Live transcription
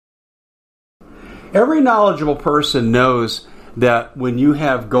Every knowledgeable person knows that when you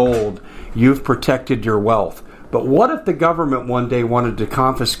have gold, you've protected your wealth. But what if the government one day wanted to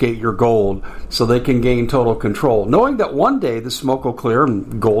confiscate your gold so they can gain total control, knowing that one day the smoke will clear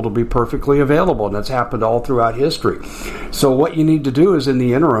and gold will be perfectly available, and that's happened all throughout history. So what you need to do is, in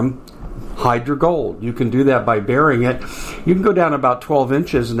the interim, hide your gold. You can do that by burying it. You can go down about 12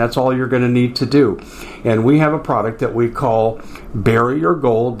 inches, and that's all you're going to need to do. And we have a product that we call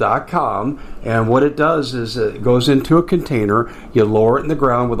buryyourgold.com, and what it does is it goes into a container. You lower it in the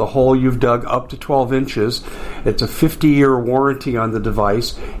ground with a hole you've dug up to 12 inches. It's a 50-year warranty on the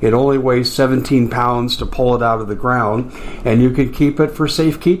device. It only weighs 17 pounds to pull it out of the ground, and you can keep it for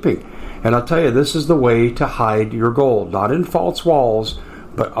safekeeping. And I'll tell you, this is the way to hide your gold, not in false walls,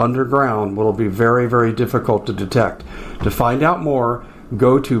 but underground. Will be very, very difficult to detect. To find out more,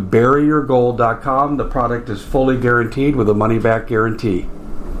 go to buryyourgold.com. The product is fully guaranteed with a money-back guarantee.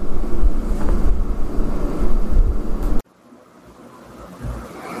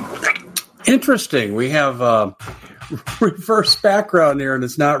 Interesting. We have reverse background here, and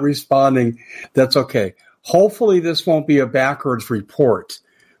it's not responding. That's okay. Hopefully this won't be a backwards report,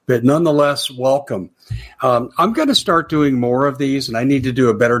 but nonetheless, welcome. I'm going to start doing more of these, and I need to do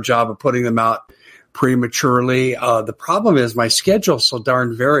a better job of putting them out prematurely. The problem is my schedule's so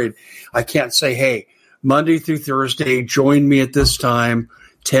darn varied. I can't say, hey, Monday through Thursday, join me at this time,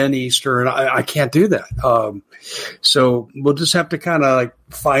 10 Eastern. I can't do that. So we'll just have to kind of like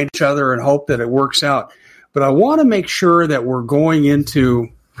find each other and hope that it works out. But I want to make sure that we're going into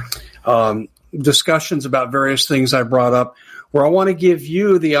discussions about various things I brought up, where I want to give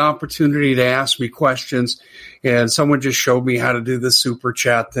you the opportunity to ask me questions. And someone just showed me how to do the super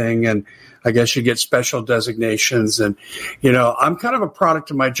chat thing, and I guess you get special designations. And, you know, I'm kind of a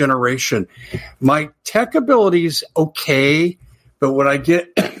product of my generation. My tech ability is okay, but when I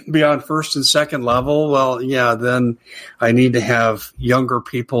get beyond first and second level, well, yeah, then I need to have younger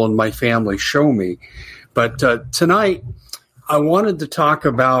people in my family show me. But tonight, I wanted to talk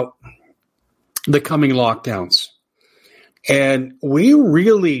about the coming lockdowns. And we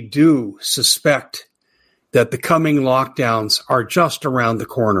really do suspect that the coming lockdowns are just around the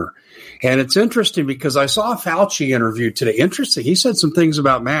corner. And it's interesting because I saw a Fauci interview today. Interesting. He said some things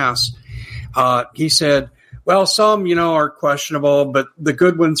about masks. He said, well, some, are questionable, but the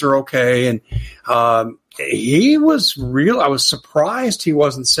good ones are okay. And he was real. I was surprised he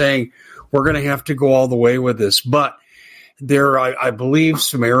wasn't saying we're going to have to go all the way with this. But there, I believe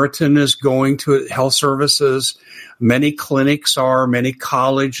Samaritan is going to health services. Many clinics are, many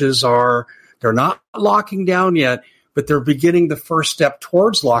colleges are. They're not locking down yet, but they're beginning the first step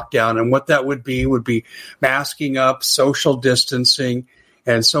towards lockdown. And what that would be masking up, social distancing,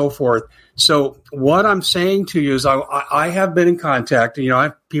 and so forth. So what I'm saying to you is I have been in contact. I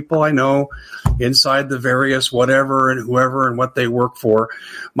have people I know inside the various whatever and whoever and what they work for.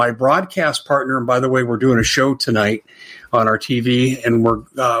 My broadcast partner, and by the way, we're doing a show tonight on our TV, and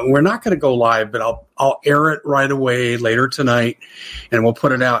we're not going to go live, but I'll air it right away later tonight, and we'll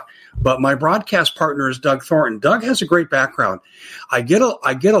put it out. But my broadcast partner is Doug Thornton. Doug has a great background. I get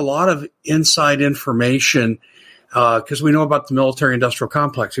a lot of inside information because we know about the military-industrial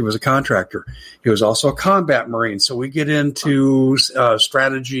complex. He was a contractor. He was also a combat Marine. So we get into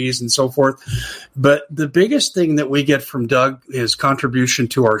strategies and so forth. But the biggest thing that we get from Doug, his contribution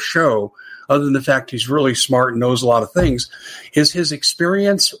to our show, other than the fact he's really smart and knows a lot of things, is his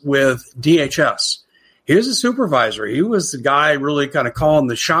experience with DHS. He was a supervisor. He was the guy really kind of calling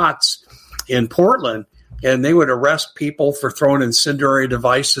the shots in Portland, and they would arrest people for throwing incendiary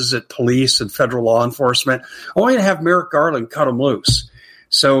devices at police and federal law enforcement, only to have Merrick Garland cut them loose.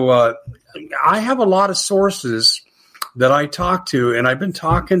 So I have a lot of sources that I talk to, and I've been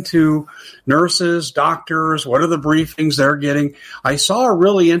talking to nurses, doctors. What are the briefings they're getting? I saw a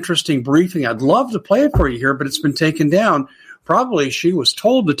really interesting briefing. I'd love to play it for you here, but it's been taken down. Probably she was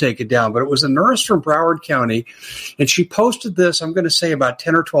told to take it down, but it was a nurse from Broward County, and she posted this, I'm going to say about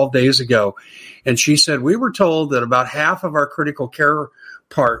 10 or 12 days ago, and she said, we were told that about half of our critical care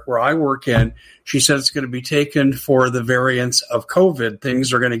part where I work in, she said it's going to be taken for the variants of COVID.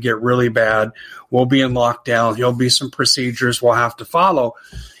 Things are going to get really bad. We'll be in lockdown. There'll be some procedures we'll have to follow.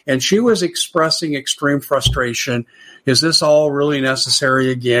 And she was expressing extreme frustration. Is this all really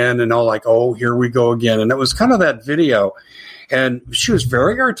necessary again? And all like, oh, here we go again. And it was kind of that video. And she was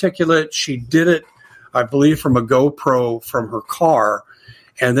very articulate. She did it, I believe, from a GoPro from her car.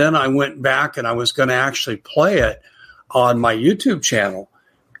 And then I went back and I was going to actually play it on my YouTube channel.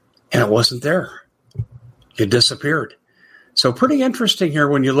 And it wasn't there. It disappeared. So pretty interesting here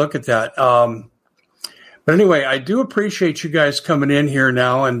when you look at that. But anyway, I do appreciate you guys coming in here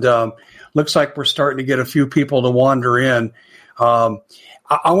now. And looks like we're starting to get a few people to wander in.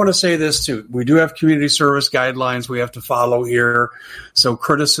 I want to say this too. We do have community service guidelines we have to follow here. So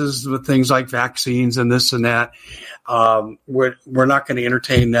criticisms with things like vaccines and this and that, we're not going to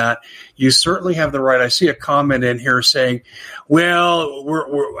entertain that. You certainly have the right. I see a comment in here saying, well,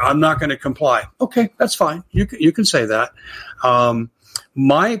 I'm not going to comply. Okay, that's fine. You can say that.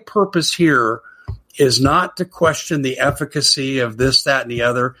 My purpose here is not to question the efficacy of this, that, and the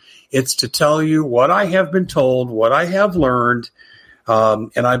other. It's to tell you what I have been told, what I have learned.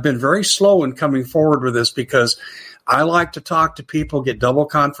 And I've been very slow in coming forward with this because I like to talk to people, get double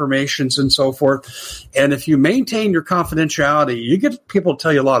confirmations and so forth. And if you maintain your confidentiality, you get people to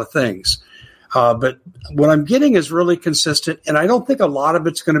tell you a lot of things. But what I'm getting is really consistent. And I don't think a lot of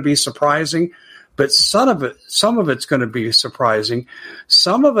it's going to be surprising, but some of it's going to be surprising.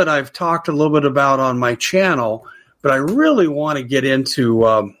 Some of it I've talked a little bit about on my channel, but I really want to get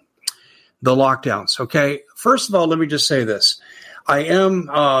into the lockdowns. Okay. First of all, let me just say this. I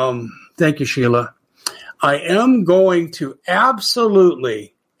am, thank you, Sheila. I am going to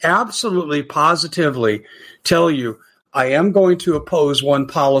absolutely, positively tell you I am going to oppose one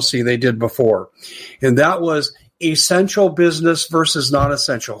policy they did before, and that was essential business versus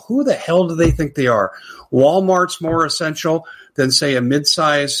non-essential. Who the hell do they think they are? Walmart's more essential than, say, a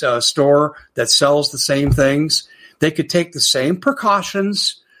mid-size store that sells the same things. They could take the same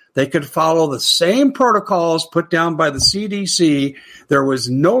precautions. They could follow the same protocols put down by the CDC. There was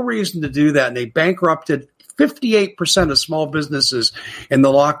no reason to do that, and they bankrupted 58% of small businesses in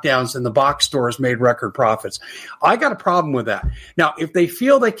the lockdowns, and the box stores made record profits. I got a problem with that. Now, if they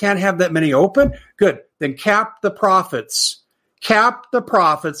feel they can't have that many open, good. Then cap the profits. Cap the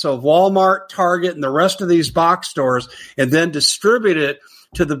profits of Walmart, Target, and the rest of these box stores, and then distribute it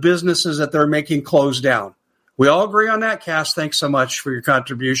to the businesses that they're making close down. We all agree on that, Cass. Thanks so much for your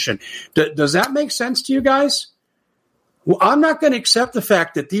contribution. Does that make sense to you guys? Well, I'm not going to accept the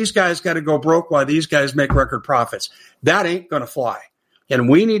fact that these guys got to go broke while these guys make record profits. That ain't going to fly. And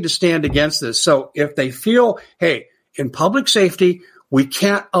we need to stand against this. So if they feel, hey, in public safety, we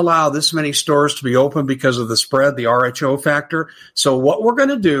can't allow this many stores to be open because of the spread, the RHO factor. So what we're going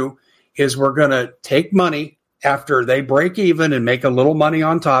to do is we're going to take money after they break even and make a little money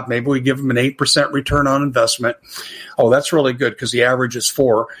on top. Maybe we give them an 8% return on investment. Oh, that's really good because the average is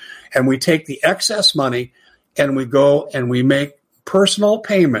 4%. And we take the excess money and we go and we make personal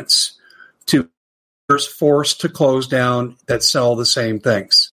payments to forced to close down that sell the same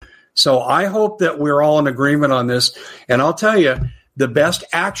things. So I hope that we're all in agreement on this. And I'll tell you, the best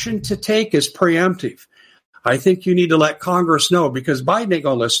action to take is preemptive. I think you need to let Congress know, because Biden ain't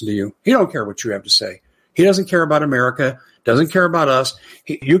going to listen to you. He don't care what you have to say. He doesn't care about America, doesn't care about us.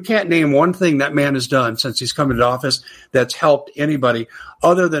 You can't name one thing that man has done since he's come into office that's helped anybody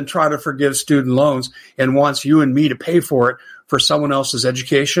other than try to forgive student loans and wants you and me to pay for it for someone else's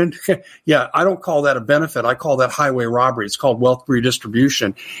education. Yeah, I don't call that a benefit. I call that highway robbery. It's called wealth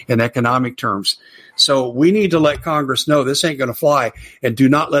redistribution in economic terms. So we need to let Congress know this ain't going to fly, and do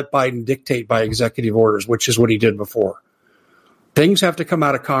not let Biden dictate by executive orders, which is what he did before. Things have to come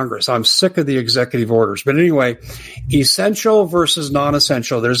out of Congress. I'm sick of the executive orders. But anyway, essential versus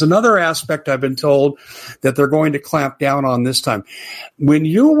non-essential. There's another aspect I've been told that they're going to clamp down on this time. When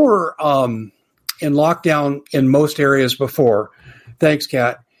you were in lockdown in most areas before, thanks,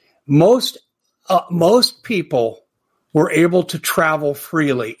 Kat, most people were able to travel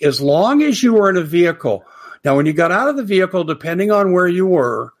freely as long as you were in a vehicle. Now, when you got out of the vehicle, depending on where you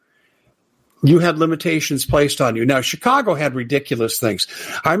were, you had limitations placed on you. Now, Chicago had ridiculous things.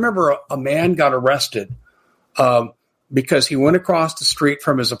 I remember a man got arrested because he went across the street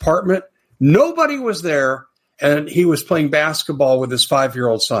from his apartment. Nobody was there, and he was playing basketball with his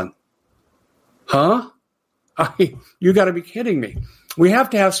 5-year-old son. Huh? You got to be kidding me. We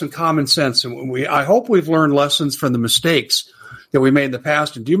have to have some common sense, and I hope we've learned lessons from the mistakes that we made in the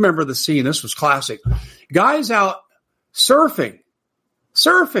past. And do you remember the scene? This was classic. Guys out surfing.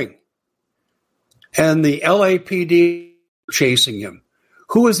 And the LAPD chasing him.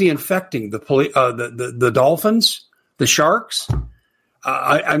 Who is he infecting? The dolphins? The sharks?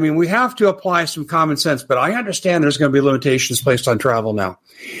 I mean, we have to apply some common sense, but I understand there's going to be limitations placed on travel now.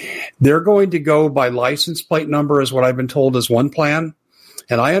 They're going to go by license plate number, is what I've been told is one plan.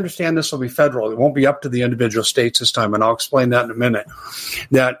 And I understand this will be federal. It won't be up to the individual states this time, and I'll explain that in a minute.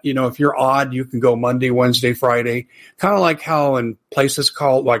 That, if you're odd, you can go Monday, Wednesday, Friday, kind of like how in places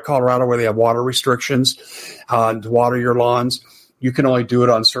called like Colorado where they have water restrictions to water your lawns. You can only do it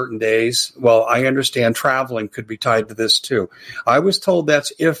on certain days. Well, I understand traveling could be tied to this too. I was told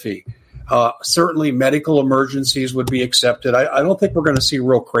that's iffy. Certainly medical emergencies would be accepted. I don't think we're going to see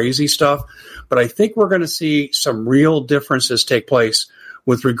real crazy stuff, but I think we're going to see some real differences take place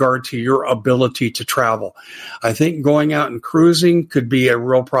with regard to your ability to travel. I think going out and cruising could be a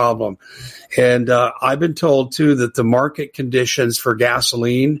real problem. And I've been told, too, that the market conditions for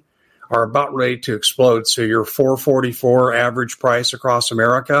gasoline are about ready to explode. So your $4.44 average price across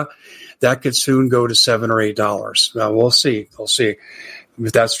America, that could soon go to $7 or $8. Now, we'll see. We'll see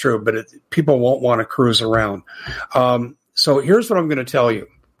if that's true. But people won't want to cruise around. So here's what I'm going to tell you.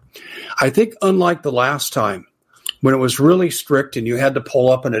 I think unlike the last time, when it was really strict and you had to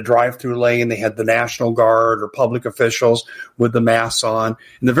pull up in a drive-through lane, they had the National Guard or public officials with the masks on.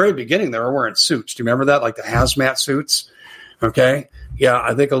 In the very beginning, they were wearing suits. Do you remember that? Like the hazmat suits? Okay. Yeah,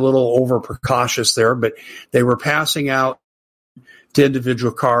 I think a little over precautious there, but they were passing out to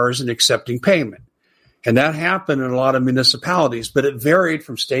individual cars and accepting payment. And that happened in a lot of municipalities, but it varied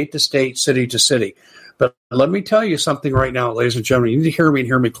from state to state, city to city. But let me tell you something right now, ladies and gentlemen. You need to hear me and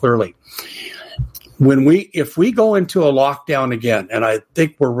hear me clearly. If we go into a lockdown again, and I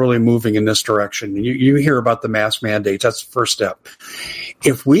think we're really moving in this direction, you hear about the mask mandates, that's the first step.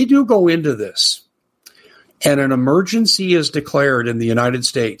 If we do go into this and an emergency is declared in the United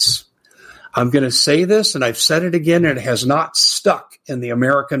States, I'm going to say this, and I've said it again, and it has not stuck in the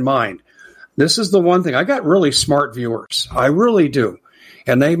American mind. This is the one thing. I got really smart viewers. I really do.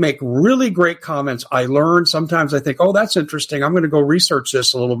 And they make really great comments. I learn. Sometimes I think, oh, that's interesting. I'm going to go research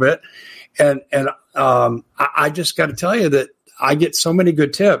this a little bit. And I just got to tell you that I get so many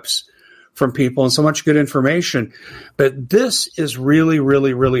good tips from people and so much good information. But this is really,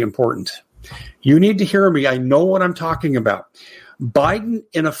 really, really important. You need to hear me. I know what I'm talking about. Biden,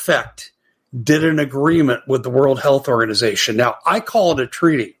 in effect, did an agreement with the World Health Organization. Now, I call it a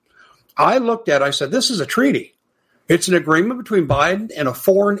treaty. I looked at it, I said, this is a treaty. It's an agreement between Biden and a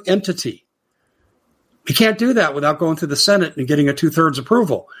foreign entity. He can't do that without going through the Senate and getting a 2/3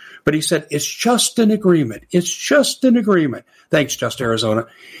 approval. But he said, it's just an agreement. It's just an agreement. Thanks, Just Arizona.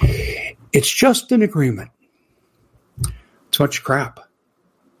 It's just an agreement. It's much crap.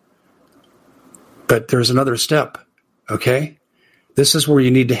 But there's another step, okay? This is where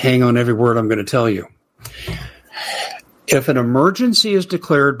you need to hang on every word I'm going to tell you. If an emergency is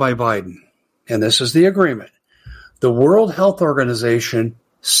declared by Biden, and this is the agreement, the World Health Organization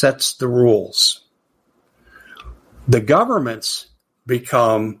sets the rules. The governments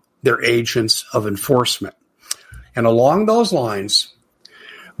become their agents of enforcement. And along those lines,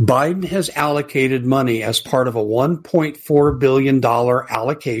 Biden has allocated money as part of a $1.4 billion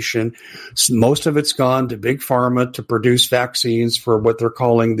allocation. Most of it's gone to Big Pharma to produce vaccines for what they're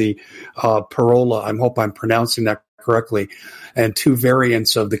calling the Parola. I hope I'm pronouncing that correctly, and 2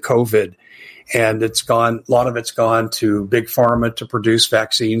 variants of the COVID. And a lot of it's gone to Big Pharma to produce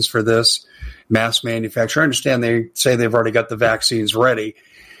vaccines for this mass manufacturer. I understand they say they've already got the vaccines ready.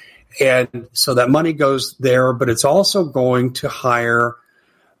 And so that money goes there, but it's also going to hire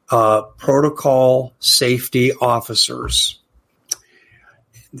protocol safety officers.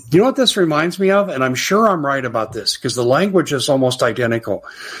 You know what this reminds me of? And I'm sure I'm right about this because the language is almost identical.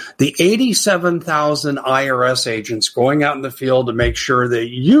 The 87,000 IRS agents going out in the field to make sure that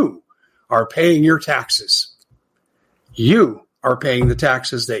you are paying your taxes. You are paying the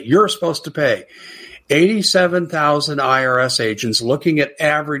taxes that you're supposed to pay. 87,000 IRS agents looking at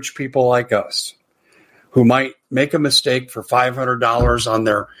average people like us who might make a mistake for $500 on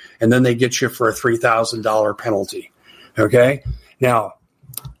their, and then they get you for a $3,000 penalty. Okay? Now,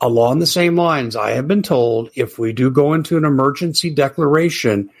 along the same lines, I have been told if we do go into an emergency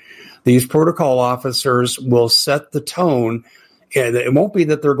declaration, these protocol officers will set the tone. And it won't be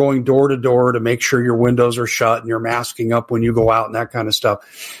that they're going door to door to make sure your windows are shut and you're masking up when you go out and that kind of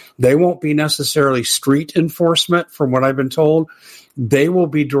stuff. They won't be necessarily street enforcement, from what I've been told. They will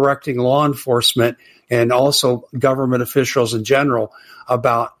be directing law enforcement and also government officials in general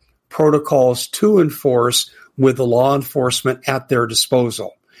about protocols to enforce with the law enforcement at their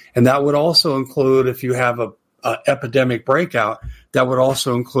disposal. And that would also include, if you have a epidemic breakout, that would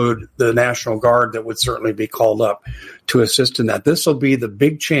also include the National Guard that would certainly be called up to assist in that. This will be the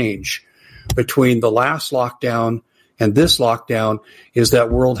big change between the last lockdown and this lockdown, is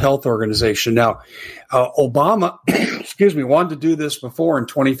that World Health Organization. Now, Obama, wanted to do this before in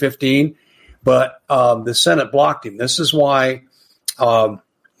 2015, but the Senate blocked him. This is why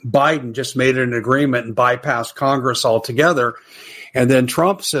Biden just made an agreement and bypassed Congress altogether. And then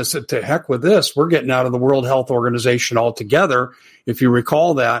Trump says, to heck with this, we're getting out of the World Health Organization altogether, if you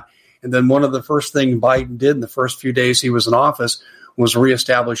recall that. And then one of the first things Biden did in the first few days he was in office was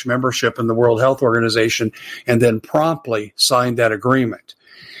reestablish membership in the World Health Organization and then promptly signed that agreement.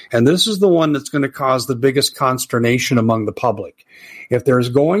 And this is the one that's going to cause the biggest consternation among the public. If there's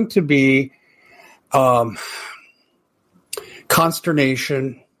going to be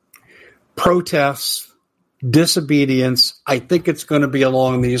consternation, protests, disobedience, I think it's going to be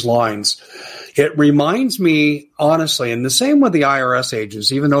along these lines. It reminds me, honestly, and the same with the IRS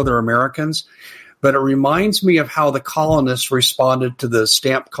agents, even though they're Americans, but it reminds me of how the colonists responded to the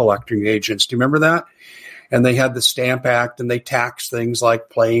stamp collecting agents. Do you remember that? And they had the Stamp Act, and they taxed things like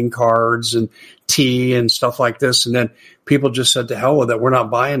playing cards and tea and stuff like this. And then people just said, to hell with it. We're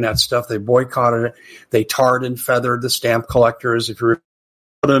not buying that stuff. They boycotted it. They tarred and feathered the stamp collectors. If you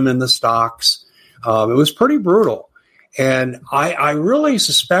put them in the stocks, it was pretty brutal. And I really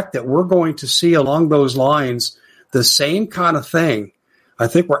suspect that we're going to see along those lines the same kind of thing. I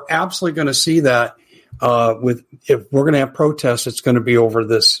think we're absolutely going to see that if we're going to have protests, it's going to be over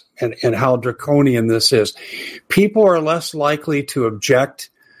this and how draconian this is. People are less likely to object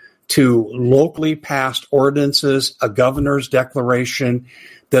to locally passed ordinances, a governor's declaration,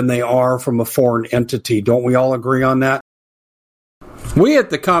 than they are from a foreign entity. Don't we all agree on that? We at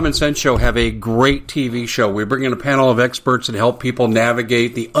the Common Sense Show have a great TV show. We bring in a panel of experts and help people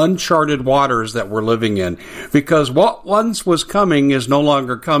navigate the uncharted waters that we're living in. Because what once was coming is no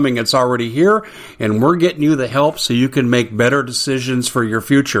longer coming. It's already here, and we're getting you the help so you can make better decisions for your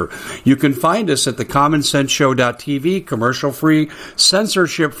future. You can find us at thecommonsenseshow.tv, commercial-free,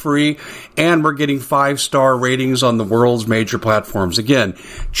 censorship-free, and we're getting 5-star ratings on the world's major platforms. Again,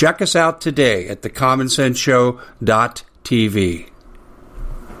 check us out today at thecommonsenseshow.tv.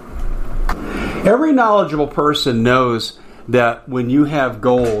 Every knowledgeable person knows that when you have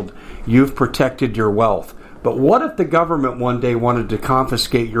gold, you've protected your wealth. But what if the government one day wanted to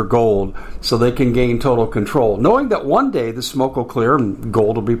confiscate your gold so they can gain total control, knowing that one day the smoke will clear and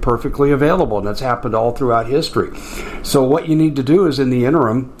gold will be perfectly available, and that's happened all throughout history. So what you need to do is, in the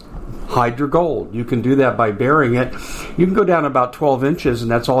interim, hide your gold. You can do that by burying it. You can go down about 12 inches, and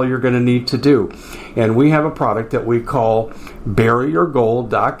that's all you're going to need to do. And we have a product that we call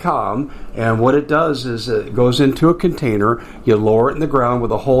buryyourgold.com, and what it does is it goes into a container. You lower it in the ground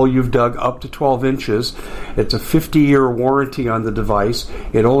with a hole you've dug up to 12 inches. It's a 50-year warranty on the device.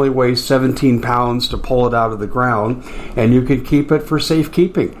 It only weighs 17 pounds to pull it out of the ground, and you can keep it for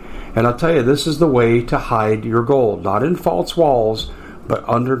safekeeping. And I'll tell you, this is the way to hide your gold, not in false walls, but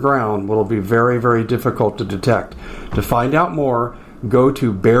underground. Will be very, very difficult to detect. To find out more, go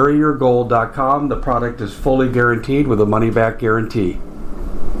to buryyourgold.com. The product is fully guaranteed with a money-back guarantee.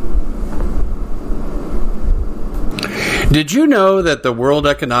 Did you know that the World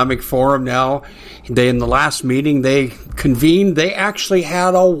Economic Forum now, in the last meeting they convened, they actually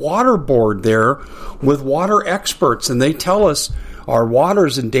had a water board there with water experts, and they tell us our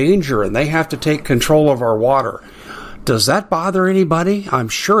water's in danger and they have to take control of our water. Does that bother anybody? I'm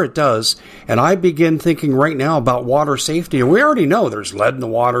sure it does. And I begin thinking right now about water safety. And we already know there's lead in the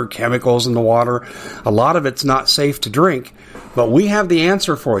water, chemicals in the water. A lot of it's not safe to drink. But we have the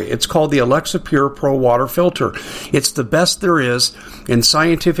answer for you. It's called the Alexa Pure Pro Water Filter. It's the best there is, and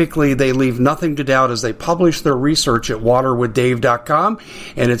scientifically they leave nothing to doubt as they publish their research at waterwithdave.com,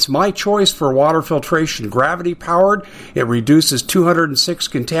 and it's my choice for water filtration. Gravity powered, it reduces 206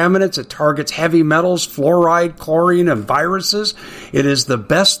 contaminants, it targets heavy metals, fluoride, chlorine, and viruses. It is the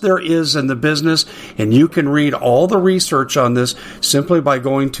best there is in the business, and you can read all the research on this simply by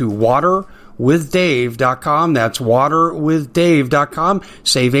going to waterwithdave.com. That's waterwithdave.com.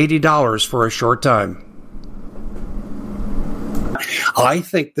 Save $80 for a short time. I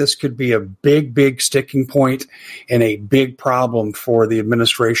think this could be a big, big sticking point and a big problem for the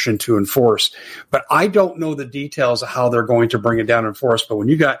administration to enforce. But I don't know the details of how they're going to bring it down and enforce. But when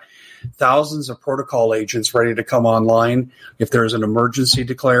you got thousands of protocol agents ready to come online, if there's an emergency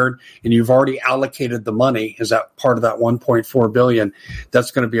declared, and you've already allocated the money, is that part of that $1.4 billion,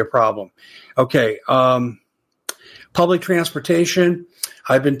 that's going to be a problem. Okay, public transportation.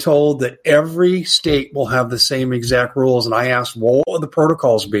 I've been told that every state will have the same exact rules, and I asked, well, what would the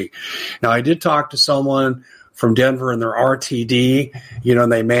protocols be? Now, I did talk to someone from Denver and their RTD,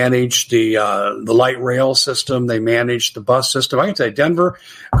 and they manage the light rail system. They manage the bus system. I can tell you, Denver,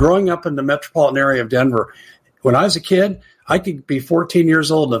 growing up in the metropolitan area of Denver, when I was a kid, I could be 14 years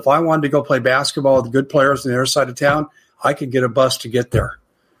old, and if I wanted to go play basketball with good players on the other side of town, I could get a bus to get there.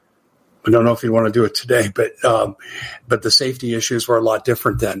 I don't know if you want to do it today, but the safety issues were a lot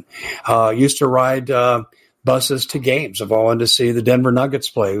different then. Used to ride buses to games. If I wanted to see the Denver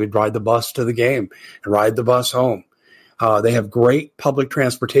Nuggets play, we'd ride the bus to the game and ride the bus home. They have great public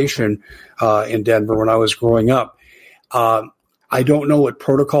transportation in Denver when I was growing up. I don't know what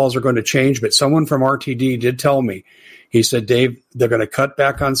protocols are going to change, but someone from RTD did tell me. He said, Dave, they're going to cut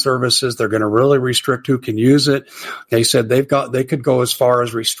back on services. They're going to really restrict who can use it. They said they could go as far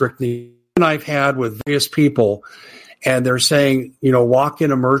as restricting. And I've had with various people, and they're saying,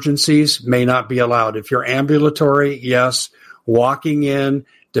 walk-in emergencies may not be allowed. If you're ambulatory, yes. Walking in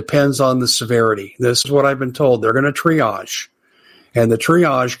depends on the severity. This is what I've been told. They're going to triage. And the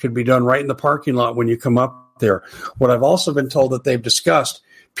triage could be done right in the parking lot when you come up there. What I've also been told that they've discussed,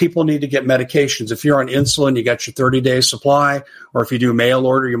 people need to get medications. If you're on insulin, you got your 30-day supply, or if you do mail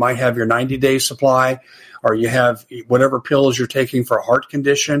order, you might have your 90-day supply, or you have whatever pills you're taking for a heart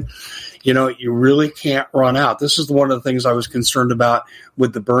condition. You really can't run out. This is one of the things I was concerned about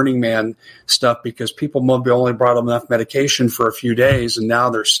with the Burning Man stuff, because people maybe only brought enough medication for a few days, and now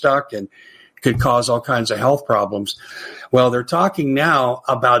they're stuck and could cause all kinds of health problems. Well, they're talking now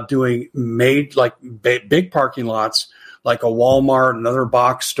about doing big parking lots, like a Walmart, another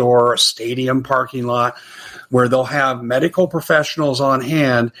box store, a stadium parking lot, where they'll have medical professionals on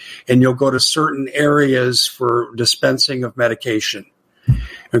hand, and you'll go to certain areas for dispensing of medication.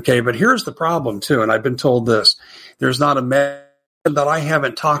 Okay, but here's the problem, too, and I've been told this. There's not a med that I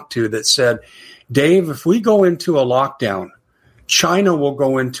haven't talked to that said, Dave, if we go into a lockdown, China will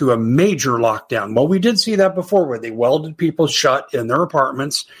go into a major lockdown. Well, we did see that before, where they welded people shut in their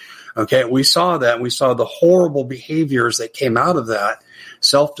apartments. Okay, we saw that. We saw the horrible behaviors that came out of that,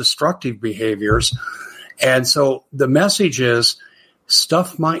 self-destructive behaviors. And so the message is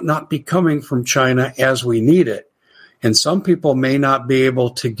stuff might not be coming from China as we need it. And some people may not be able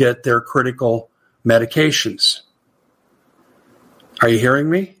to get their critical medications. Are you hearing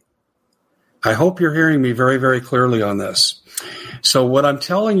me? I hope you're hearing me very, very clearly on this. So what I'm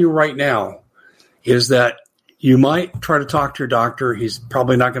telling you right now is that you might try to talk to your doctor. He's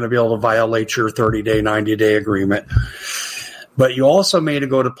probably not going to be able to violate your 30-day, 90-day agreement. But you also may to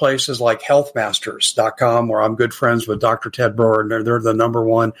go to places like healthmasters.com, where I'm good friends with Dr. Ted Broer, and they're the number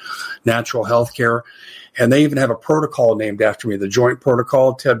one natural health care. And they even have a protocol named after me, the joint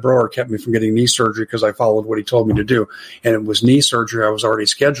protocol. Ted Broer kept me from getting knee surgery because I followed what he told me to do. And it was knee surgery I was already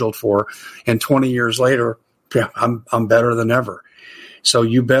scheduled for. And 20 years later, I'm better than ever. So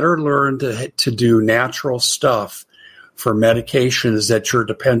you better learn to do natural stuff for medications that you're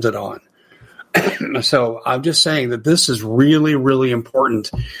dependent on. So I'm just saying that this is really, really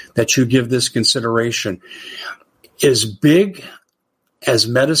important that you give this consideration. As big as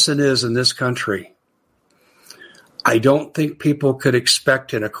medicine is in this country, I don't think people could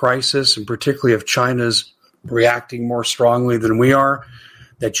expect in a crisis, and particularly if China's reacting more strongly than we are,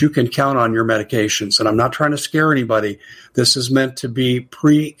 that you can count on your medications. And I'm not trying to scare anybody. This is meant to be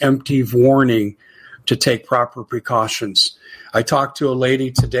preemptive warning to take proper precautions. I talked to a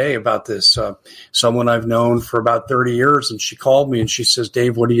lady today about this, someone I've known for about 30 years, and she called me and she says,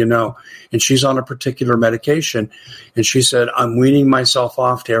 Dave, what do you know? And she's on a particular medication, and she said, I'm weaning myself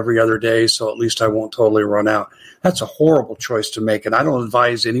off to every other day, so at least I won't totally run out. That's a horrible choice to make, and I don't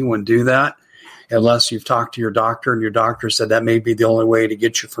advise anyone do that unless you've talked to your doctor, and your doctor said that may be the only way to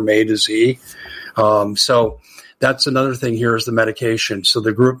get you from A to Z. So that's another thing here is the medication. So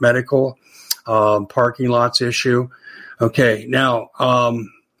the group medical parking lots issue. Okay, now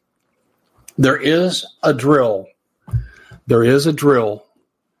there is a drill. There is a drill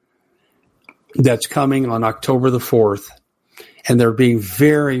that's coming on October the 4th, and they're being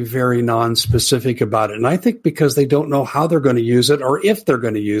very, very non-specific about it. And I think because they don't know how they're going to use it or if they're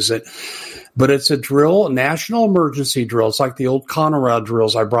going to use it. But it's a drill, a national emergency drill. It's like the old Conrail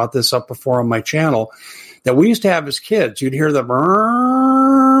drills. I brought this up before on my channel that we used to have as kids. You'd hear the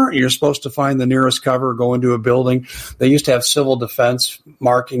brrrr. You're supposed to find the nearest cover, go into a building. They used to have civil defense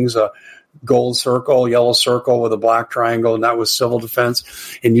markings, a gold circle, yellow circle with a black triangle, and that was civil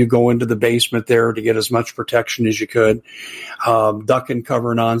defense. And you go into the basement there to get as much protection as you could. Duck and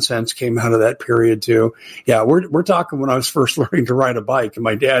cover nonsense came out of that period too. Yeah, we're talking when I was first learning to ride a bike, and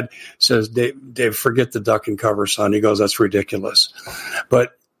my dad says, Dave, forget the duck and cover, son. He goes, that's ridiculous.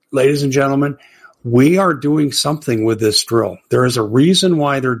 But ladies and gentlemen, we are doing something with this drill. There is a reason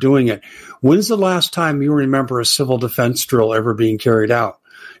why they're doing it. When's the last time you remember a civil defense drill ever being carried out?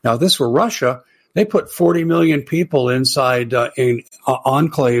 Now, if this were Russia, they put 40 million people inside in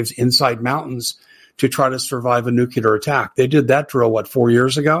enclaves inside mountains to try to survive a nuclear attack. They did that drill, 4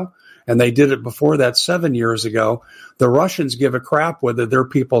 years ago? And they did it before that 7 years ago. The Russians give a crap whether their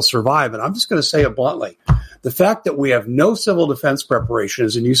people survive. And I'm just going to say it bluntly. The fact that we have no civil defense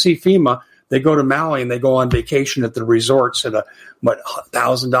preparations, and you see FEMA, They go to Maui and they go on vacation at the resorts at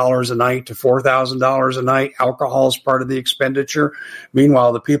 $1,000 a night to $4,000 a night. Alcohol is part of the expenditure.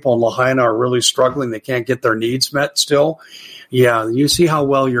 Meanwhile, the people in Lahaina are really struggling. They can't get their needs met still. Yeah, you see how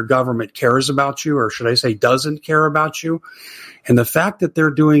well your government cares about you, or should I say doesn't care about you? And the fact that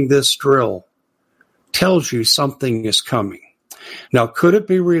they're doing this drill tells you something is coming. Now, could it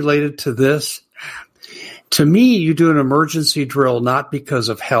be related to this? To me, you do an emergency drill not because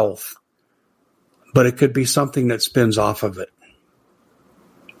of health, but it could be something that spins off of it.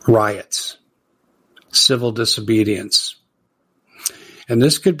 Riots, civil disobedience. And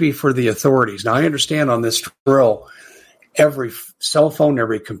this could be for the authorities. Now, I understand on this drill, every cell phone,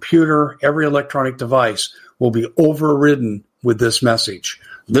 every computer, every electronic device will be overridden with this message.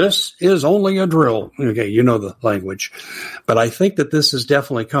 This is only a drill. Okay, you know the language. But I think that this is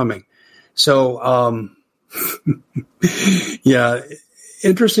definitely coming. So, yeah,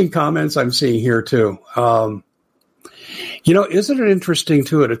 interesting comments I'm seeing here too. Isn't it interesting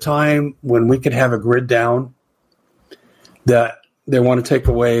too, at a time when we could have a grid down, that they want to take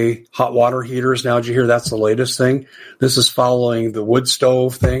away hot water heaters? Now, did you hear that's the latest thing? This is following the wood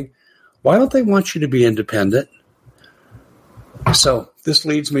stove thing. Why don't they want you to be independent? So this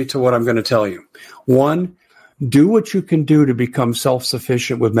leads me to what I'm going to tell you. One, do what you can do to become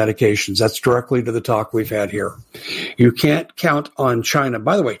self-sufficient with medications. That's directly to the talk we've had here. You can't count on China.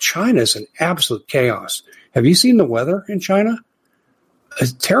 By the way, China is an absolute chaos. Have you seen the weather in China?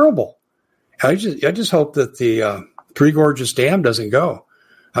 It's terrible. I just hope that the Three Gorges Dam doesn't go.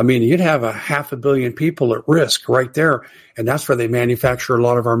 I mean, you'd have 500 million people at risk right there, and that's where they manufacture a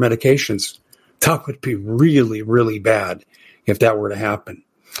lot of our medications. That would be really, really bad if that were to happen.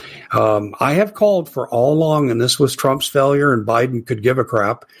 I have called for all along, and this was Trump's failure, and Biden could give a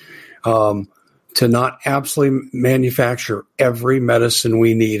crap, to not absolutely manufacture every medicine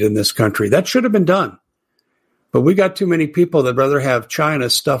we need in this country. That should have been done. But we got too many people that rather have China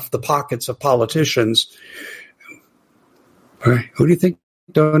stuff the pockets of politicians. All right, who do you think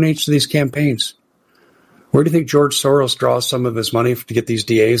donates to these campaigns? Where do you think George Soros draws some of his money to get these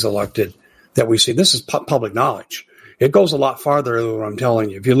DAs elected that we see? This is public knowledge. It goes a lot farther than what I'm telling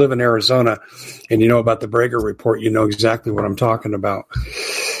you. If you live in Arizona and you know about the Brager report, you know exactly what I'm talking about.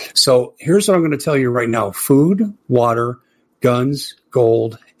 So here's what I'm going to tell you right now. Food, water, guns,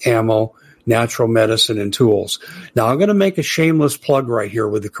 gold, ammo, natural medicine, and tools. Now, I'm going to make a shameless plug right here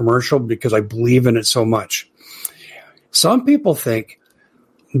with the commercial because I believe in it so much. Some people think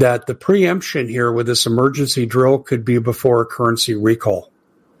that the preemption here with this emergency drill could be before a currency recall.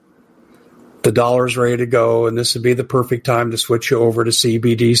 The dollar's ready to go, and this would be the perfect time to switch you over to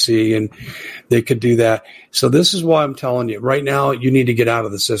CBDC, and they could do that. So this is why I'm telling you, right now, you need to get out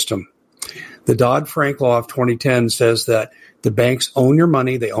of the system. The Dodd-Frank law of 2010 says that the banks own your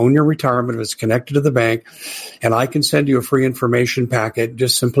money, they own your retirement if it's connected to the bank, and I can send you a free information packet.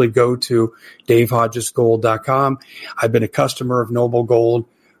 Just simply go to davehodgesgold.com. I've been a customer of Noble Gold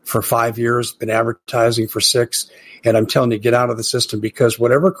for 5 years, been advertising for 6, and I'm telling you, get out of the system, because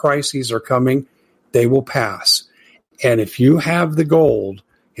whatever crises are coming, they will pass. And if you have the gold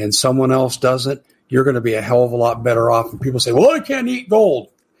and someone else doesn't, you're going to be a hell of a lot better off. And people say, well, I can't eat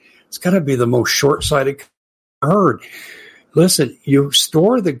gold. It's got to be the most short-sighted I've heard. Listen, you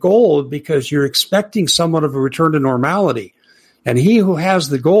store the gold because you're expecting somewhat of a return to normality. And he who has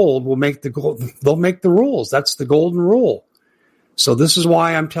the gold will make the gold. They'll make the rules. That's the golden rule. So this is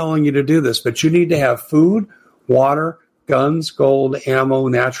why I'm telling you to do this. But you need to have food, water, guns, gold, ammo,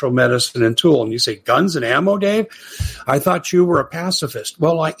 natural medicine, and tool. And you say, guns and ammo, Dave? I thought you were a pacifist.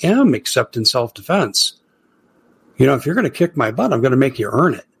 Well, I am, except in self-defense. You know, if you're going to kick my butt, I'm going to make you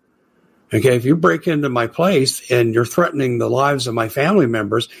earn it. Okay, if you break into my place and you're threatening the lives of my family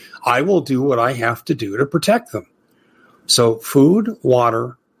members, I will do what I have to do to protect them. So food,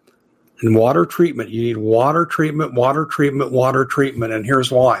 water, and water treatment. You need water treatment, water treatment, water treatment. And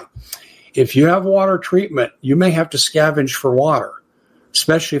here's why. If you have water treatment, you may have to scavenge for water,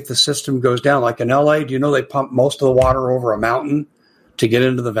 especially if the system goes down. Like in LA, do you know they pump most of the water over a mountain to get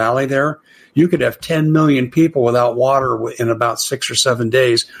into the valley there? You could have 10 million people without water in about 6 or 7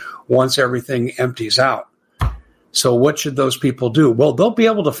 days once everything empties out. So what should those people do? Well, they'll be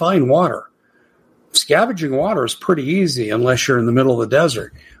able to find water. Scavenging water is pretty easy unless you're in the middle of the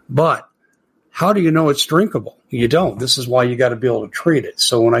desert. But how do you know it's drinkable? You don't. This is why you got to be able to treat it.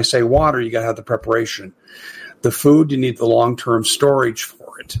 So when I say water, you got to have the preparation. The food, you need the long-term storage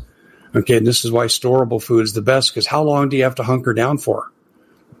for it. Okay, and this is why storable food is the best, because how long do you have to hunker down for?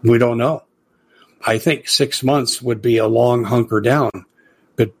 We don't know. I think 6 months would be a long hunker down.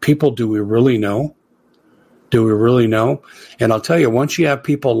 But people, do we really know? Do we really know? And I'll tell you, once you have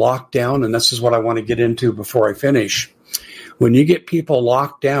people locked down, and this is what I want to get into before I finish, when you get people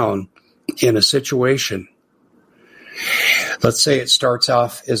locked down in a situation, let's say it starts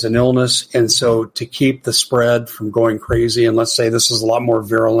off as an illness, and so to keep the spread from going crazy, and let's say this is a lot more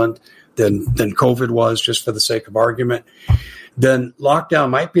virulent than COVID was, just for the sake of argument, then lockdown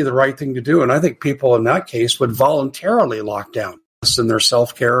might be the right thing to do. And I think people in that case would voluntarily lock down in their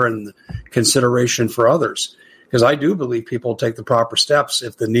self-care and consideration for others. Because I do believe people take the proper steps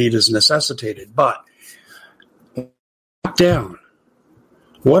if the need is necessitated. But lock down.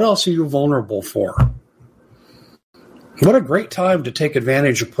 What else are you vulnerable for? What a great time to take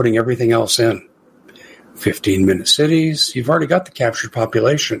advantage of putting everything else in. 15-minute cities. You've already got the captured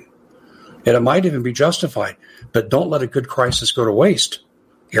population. And it might even be justified. But don't let a good crisis go to waste,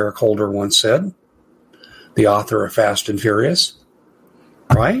 Eric Holder once said, the author of Fast and Furious.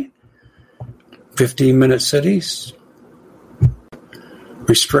 Right? 15-minute cities.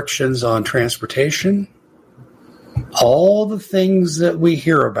 Restrictions on transportation. All the things that we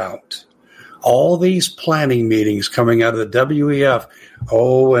hear about. All these planning meetings coming out of the WEF.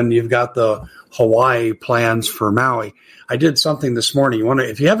 Oh, and you've got the Hawaii plans for Maui. I did something this morning.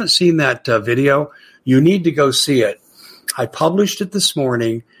 If you haven't seen that video, you need to go see it. I published it this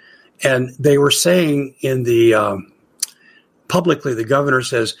morning, and they were saying in the publicly, the governor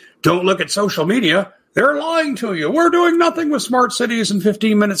says, don't look at social media. They're lying to you. We're doing nothing with smart cities and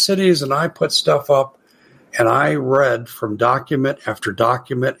 15-minute cities. And I put stuff up, and I read from document after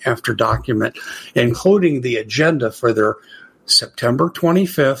document after document, including the agenda for their September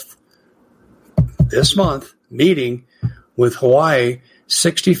 25th, this month, meeting with Hawaii,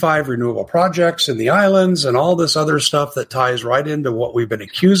 65 renewable projects in the islands and all this other stuff that ties right into what we've been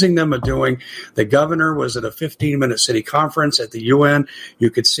accusing them of doing. The governor was at a 15-minute city conference at the UN. You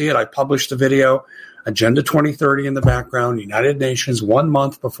could see it. I published the video. Agenda 2030 in the background, United Nations, 1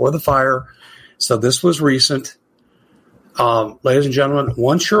 month before the fire. So this was recent. Ladies and gentlemen,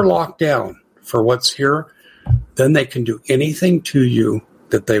 once you're locked down for what's here, then they can do anything to you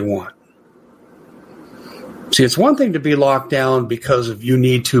that they want. See, it's one thing to be locked down because of you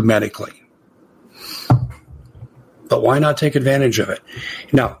need to medically. But why not take advantage of it?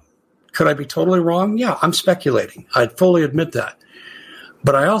 Now, could I be totally wrong? Yeah, I'm speculating. I'd fully admit that.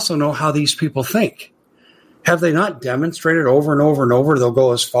 But I also know how these people think. Have they not demonstrated over and over and over they'll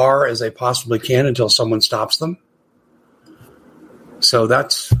go as far as they possibly can until someone stops them? So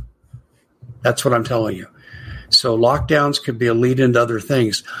that's what I'm telling you. So lockdowns could be a lead into other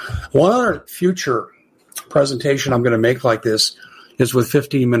things. One other future presentation I'm going to make like this is with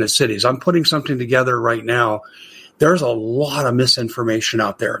 15-minute cities. I'm putting something together right now. There's a lot of misinformation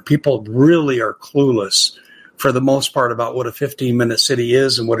out there. People really are clueless for the most part about what a 15-minute city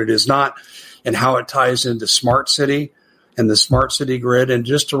is and what it is not, and how it ties into smart city and the smart city grid. And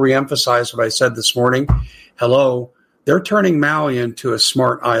just to reemphasize what I said this morning, they're turning Maui into a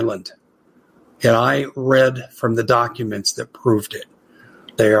smart island. And I read from the documents that proved it.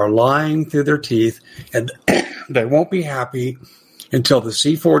 They are lying through their teeth, and they won't be happy until the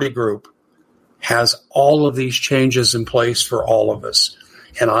C40 group has all of these changes in place for all of us.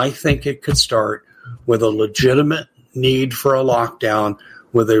 And I think it could start with a legitimate need for a lockdown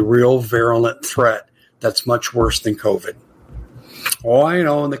with a real virulent threat that's much worse than COVID. Oh, I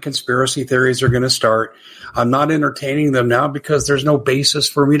know, and the conspiracy theories are going to start. I'm not entertaining them now because there's no basis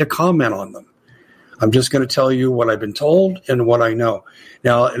for me to comment on them. I'm just going to tell you what I've been told and what I know.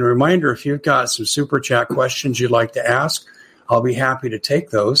 Now, a reminder, if you've got some super chat questions you'd like to ask, I'll be happy to take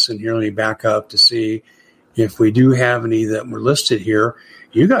those. And here, let me back up to see if we do have any that were listed here.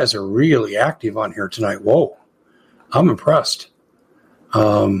 You guys are really active on here tonight. Whoa, I'm impressed.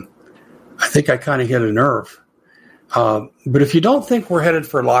 I think I kind of hit a nerve. But if you don't think we're headed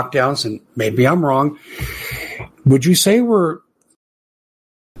for lockdowns, and maybe I'm wrong, would you say we're...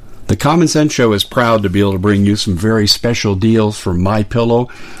 The Common Sense Show is proud to be able to bring you some very special deals from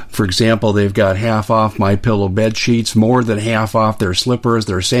MyPillow. For example, they've got half off MyPillow bed sheets, more than half off their slippers,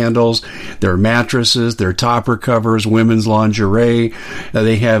 their sandals, their mattresses, their topper covers, women's lingerie.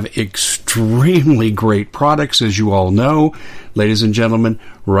 They have extremely great products, as you all know. Ladies and gentlemen,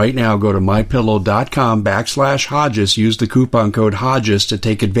 right now go to mypillow.com/Hodges. Use the coupon code Hodges to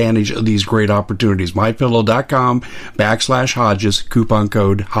take advantage of these great opportunities. mypillow.com/Hodges, coupon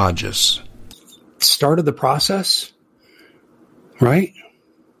code Hodges. Started the process, right?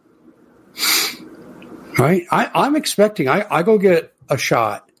 Right? I'm expecting, I go get a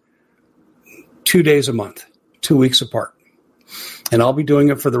shot 2 days a month, 2 weeks apart. And I'll be doing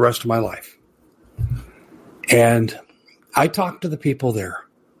it for the rest of my life. And I talk to the people there.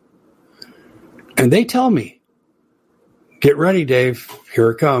 And they tell me, Get ready, Dave.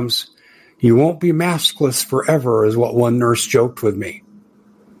 Here it comes. You won't be maskless forever, is what one nurse joked with me.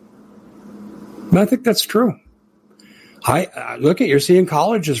 And I think that's true. You're seeing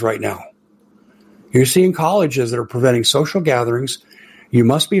colleges right now. You're seeing colleges that are preventing social gatherings. You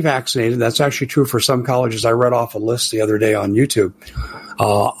must be vaccinated. That's actually true for some colleges. I read off a list the other day on YouTube,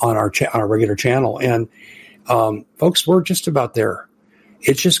 on our regular channel. And folks, we're just about there.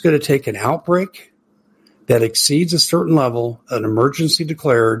 It's just going to take an outbreak that exceeds a certain level, an emergency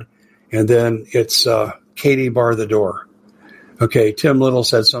declared, and then it's Katie bar the door. Okay, Tim Little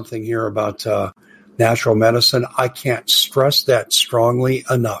said something here about natural medicine. I can't stress that strongly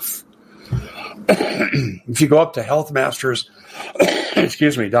enough. If you go up to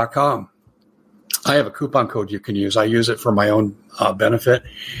healthmasters.com, I have a coupon code you can use. I use it for my own benefit.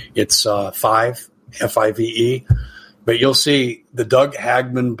 It's 5, F-I-V-E. But you'll see the Doug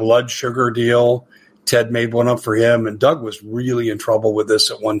Hagman blood sugar deal. Ted made one up for him, and Doug was really in trouble with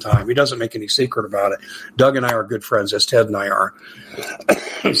this at one time. He doesn't make any secret about it. Doug and I are good friends, as Ted and I are.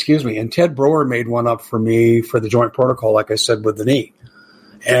 Excuse me. And Ted Broer made one up for me for the joint protocol, like I said, with the knee.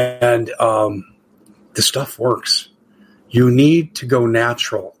 And the stuff works. You need to go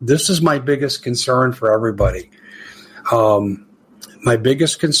natural. This is my biggest concern for everybody. My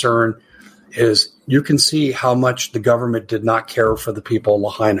biggest concern is you can see how much the government did not care for the people of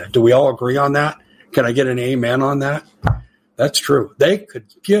Lahaina. Do we all agree on that? Can I get an amen on that? That's true. They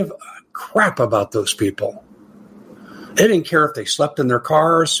could give a crap about those people. They didn't care if they slept in their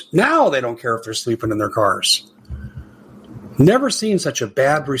cars. Now they don't care if they're sleeping in their cars. Never seen such a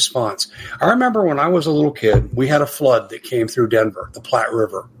bad response. I remember when I was a little kid, we had a flood that came through Denver, the Platte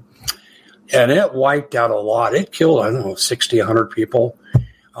River. And it wiped out a lot. It killed, 60, 100 people.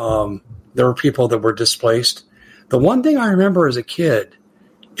 There were people that were displaced. The one thing I remember as a kid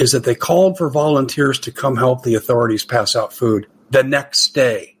is that they called for volunteers to come help the authorities pass out food the next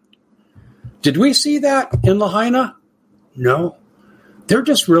day. Did we see that in Lahaina? No. They're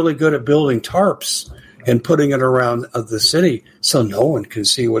just really good at building tarps and putting it around the city so no one can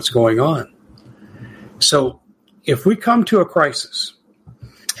see what's going on. So if we come to a crisis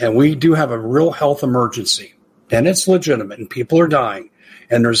and we do have a real health emergency and it's legitimate and people are dying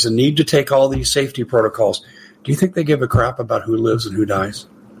and there's a need to take all these safety protocols, do you think they give a crap about who lives and who dies?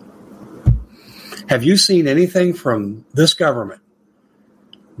 Have you seen anything from this government?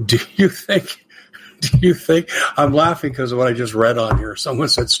 Do you think I'm laughing because of what I just read on here? Someone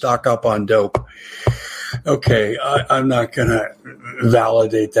said stock up on dope. Okay, I'm not going to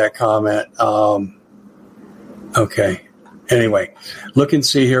validate that comment. Okay. Anyway, look and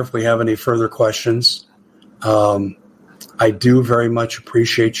see here if we have any further questions. I do very much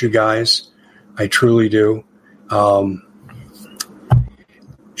appreciate you guys. I truly do.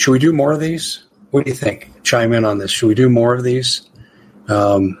 Should we do more of these? What do you think? Chime in on this. Should we do more of these?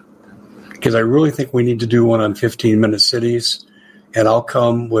 Because I really think we need to do one on 15-minute cities, and I'll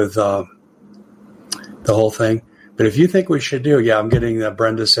come with the whole thing. But if you think we should do, I'm getting that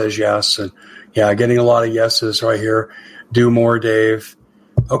Brenda says yes, and getting a lot of yeses right here. Do more, Dave.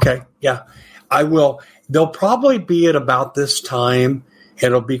 Okay, I will. They'll probably be at about this time.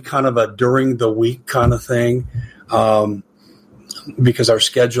 It'll be kind of a during the week kind of thing. Because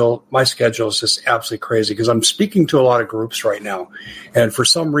my schedule is just absolutely crazy because I'm speaking to a lot of groups right now. And for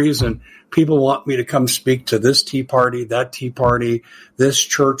some reason, people want me to come speak to this tea party, that tea party, this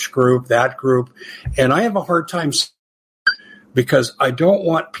church group, that group. And I have a hard time because I don't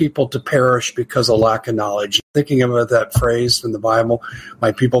want people to perish because of lack of knowledge. Thinking about that phrase from the Bible,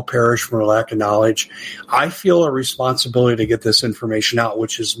 my people perish for lack of knowledge. I feel a responsibility to get this information out,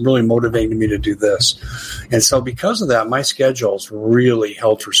 which is really motivating me to do this. And so because of that, my schedule is really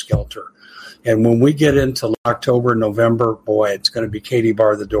helter-skelter. And when we get into October, November, boy, it's going to be Katie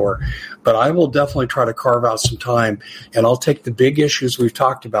bar the door. But I will definitely try to carve out some time, and I'll take the big issues we've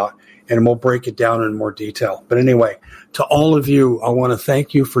talked about, and we'll break it down in more detail. But anyway, to all of you, I want to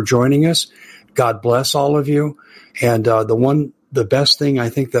thank you for joining us. God bless all of you. And the best thing I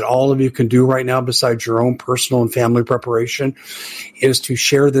think that all of you can do right now, besides your own personal and family preparation, is to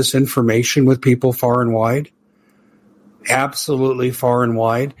share this information with people far and wide. Absolutely far and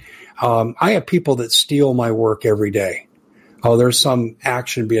wide. I have people that steal my work every day. There's some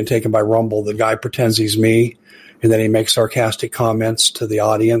action being taken by Rumble. The guy pretends he's me, and then he makes sarcastic comments to the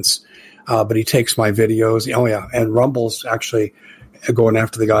audience. But he takes my videos. And Rumble's actually going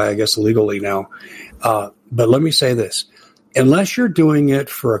after the guy, I guess, illegally now. But let me say this. Unless you're doing it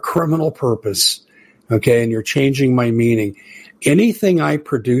for a criminal purpose, okay, and you're changing my meaning, anything I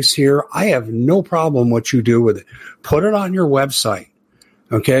produce here, I have no problem what you do with it. Put it on your website,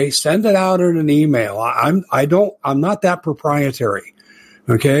 Okay, send it out in an email. I'm not that proprietary.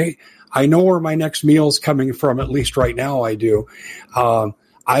 Okay, I know where my next meal is coming from. At least right now, I do. I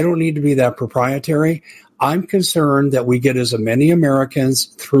don't need to be that proprietary. I'm concerned that we get as many Americans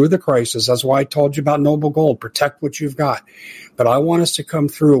through the crisis. That's why I told you about Noble Gold. Protect what you've got. But I want us to come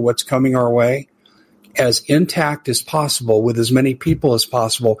through what's coming our way as intact as possible with as many people as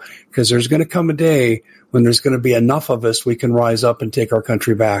possible, because there's going to come a day when there's going to be enough of us we can rise up and take our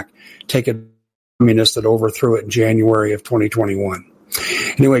country back, take a communist that overthrew it in January of 2021.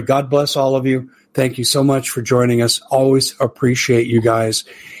 Anyway, God bless all of you. Thank you so much for joining us. Always appreciate you guys.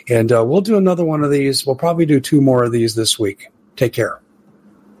 And we'll do another one of these. We'll probably do 2 more of these this week. Take care.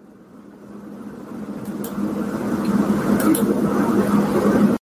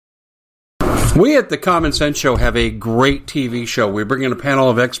 We at the Common Sense Show have a great TV show. We bring in a panel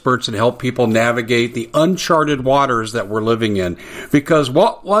of experts and help people navigate the uncharted waters that we're living in. Because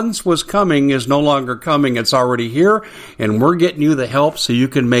what once was coming is no longer coming. It's already here, and we're getting you the help so you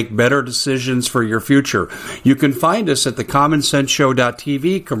can make better decisions for your future. You can find us at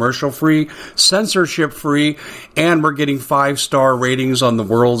thecommonsenseshow.tv, commercial-free, censorship-free, and we're getting 5-star ratings on the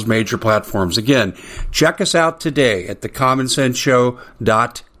world's major platforms. Again, check us out today at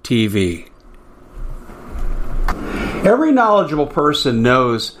thecommonsenseshow.tv. Every knowledgeable person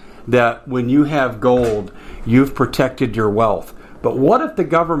knows that when you have gold, you've protected your wealth. But what if the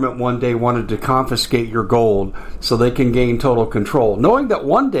government one day wanted to confiscate your gold so they can gain total control, knowing that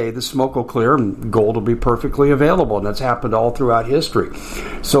one day the smoke will clear and gold will be perfectly available, and that's happened all throughout history.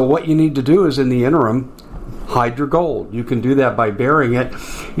 So what you need to do is, in the interim, hide your gold. You can do that by burying it.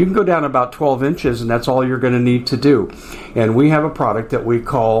 You can go down about 12 inches, and that's all you're going to need to do. And we have a product that we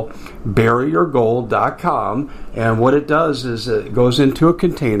call buryyourgold.com, and what it does is it goes into a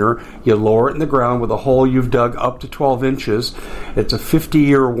container. You lower it in the ground with a hole you've dug up to 12 inches. It's a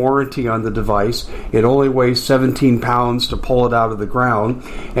 50-year warranty on the device. It only weighs 17 pounds to pull it out of the ground,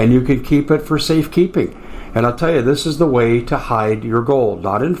 and you can keep it for safekeeping. And I'll tell you, this is the way to hide your gold.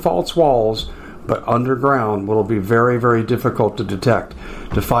 Not in false walls, but underground, will be very, very difficult to detect.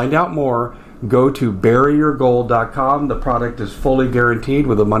 To find out more, go to buryyourgold.com. The product is fully guaranteed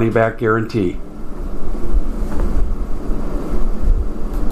with a money-back guarantee.